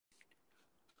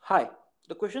Hi,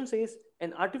 the question says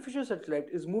an artificial satellite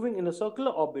is moving in a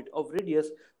circular orbit of radius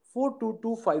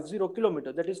 42250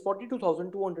 km, that is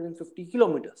 42,250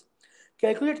 kilometers.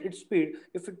 Calculate its speed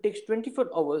if it takes 24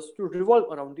 hours to revolve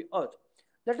around the Earth.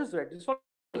 Let us write this following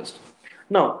list.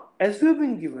 Now, as we have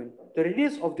been given, the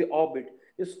radius of the orbit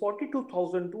is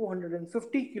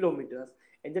 42,250 kilometers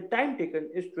and the time taken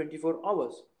is 24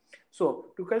 hours.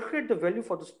 So, to calculate the value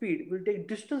for the speed, we'll take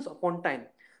distance upon time.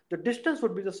 The distance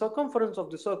would be the circumference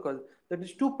of the circle, that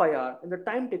is 2 pi r, and the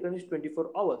time taken is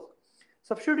 24 hours.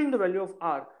 Substituting the value of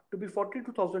r to be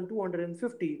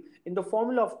 42,250 in the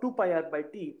formula of 2 pi r by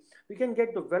t, we can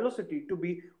get the velocity to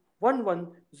be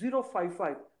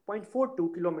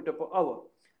 11055.42 km per hour.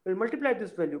 We'll multiply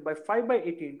this value by 5 by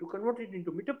 18 to convert it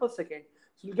into meter per second,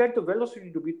 so we'll get the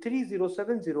velocity to be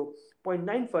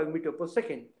 3070.95 meter per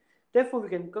second. Therefore, we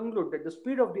can conclude that the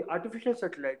speed of the artificial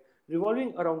satellite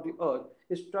revolving around the Earth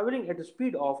is traveling at a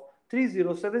speed of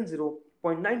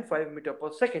 3070.95 meter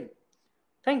per second.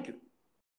 Thank you.